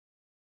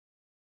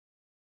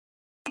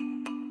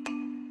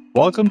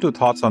Welcome to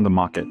Thoughts on the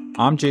Market.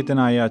 I'm Chetan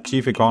Iyer,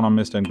 Chief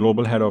Economist and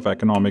Global Head of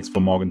Economics for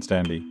Morgan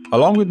Stanley.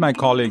 Along with my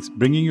colleagues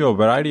bringing you a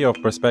variety of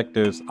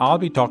perspectives, I'll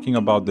be talking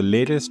about the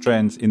latest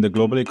trends in the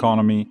global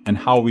economy and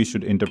how we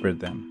should interpret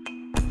them.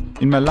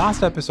 In my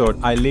last episode,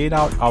 I laid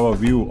out our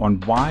view on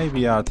why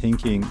we are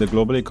thinking the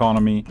global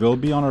economy will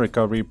be on a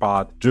recovery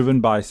path driven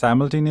by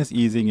simultaneous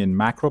easing in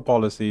macro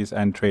policies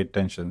and trade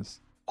tensions.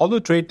 Although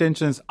trade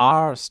tensions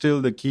are still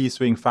the key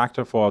swing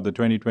factor for the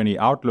 2020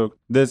 outlook,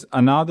 there's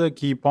another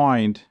key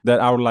point that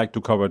I would like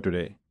to cover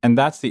today, and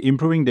that's the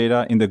improving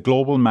data in the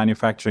global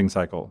manufacturing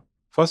cycle.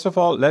 First of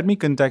all, let me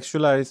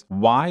contextualize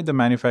why the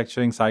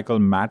manufacturing cycle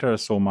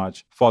matters so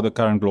much for the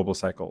current global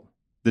cycle.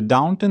 The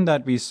downturn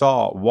that we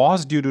saw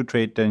was due to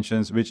trade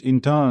tensions, which in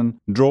turn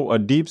drove a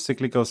deep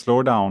cyclical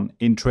slowdown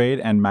in trade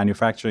and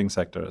manufacturing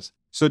sectors.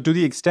 So to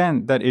the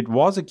extent that it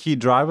was a key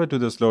driver to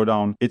the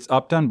slowdown, its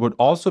upturn would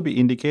also be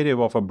indicative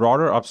of a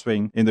broader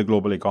upswing in the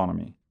global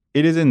economy.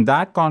 It is in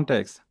that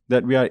context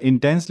that we are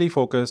intensely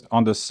focused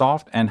on the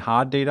soft and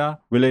hard data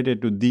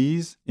related to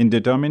these in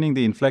determining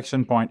the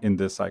inflection point in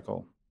this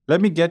cycle.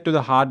 Let me get to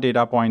the hard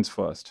data points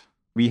first.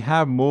 We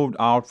have moved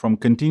out from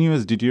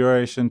continuous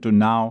deterioration to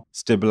now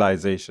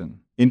stabilization.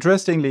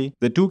 Interestingly,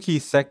 the two key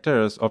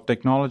sectors of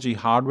technology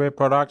hardware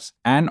products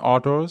and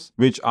autos,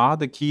 which are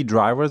the key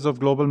drivers of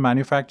global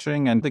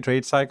manufacturing and the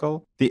trade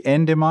cycle, the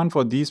end demand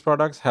for these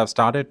products have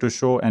started to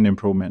show an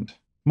improvement.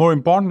 More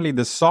importantly,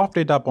 the soft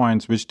data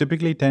points, which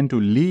typically tend to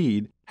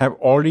lead, have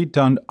already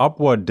turned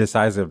upward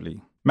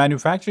decisively.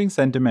 Manufacturing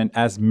sentiment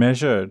as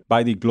measured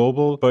by the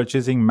Global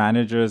Purchasing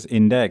Managers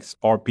Index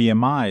or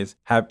PMIs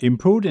have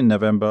improved in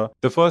November,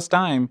 the first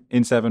time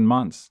in 7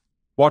 months.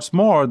 What's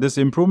more, this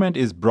improvement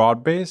is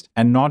broad-based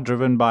and not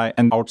driven by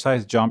an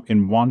outsized jump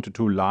in 1 to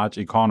 2 large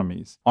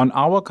economies. On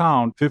our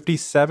count,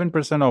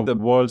 57% of the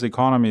world's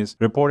economies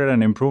reported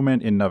an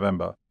improvement in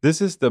November. This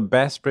is the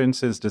best print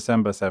since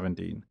December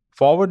 17.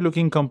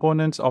 Forward-looking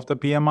components of the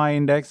PMI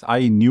index,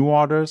 i.e. new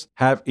orders,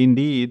 have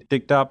indeed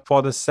ticked up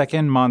for the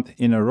second month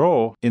in a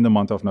row in the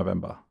month of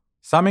November.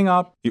 Summing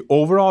up, the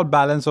overall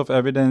balance of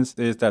evidence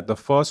is that the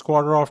first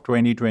quarter of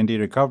 2020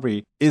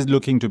 recovery is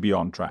looking to be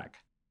on track.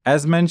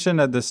 As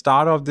mentioned at the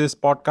start of this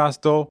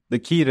podcast though, the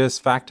key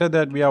risk factor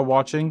that we are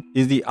watching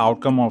is the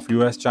outcome of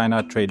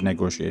US-China trade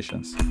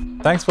negotiations.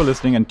 Thanks for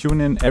listening and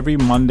tune in every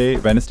Monday,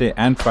 Wednesday,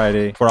 and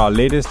Friday for our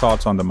latest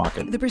thoughts on the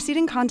market. The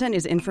preceding content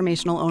is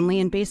informational only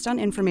and based on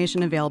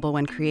information available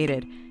when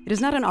created. It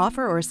is not an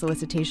offer or a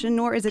solicitation,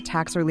 nor is it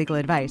tax or legal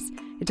advice.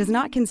 It does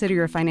not consider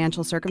your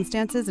financial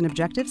circumstances and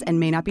objectives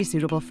and may not be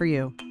suitable for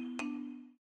you.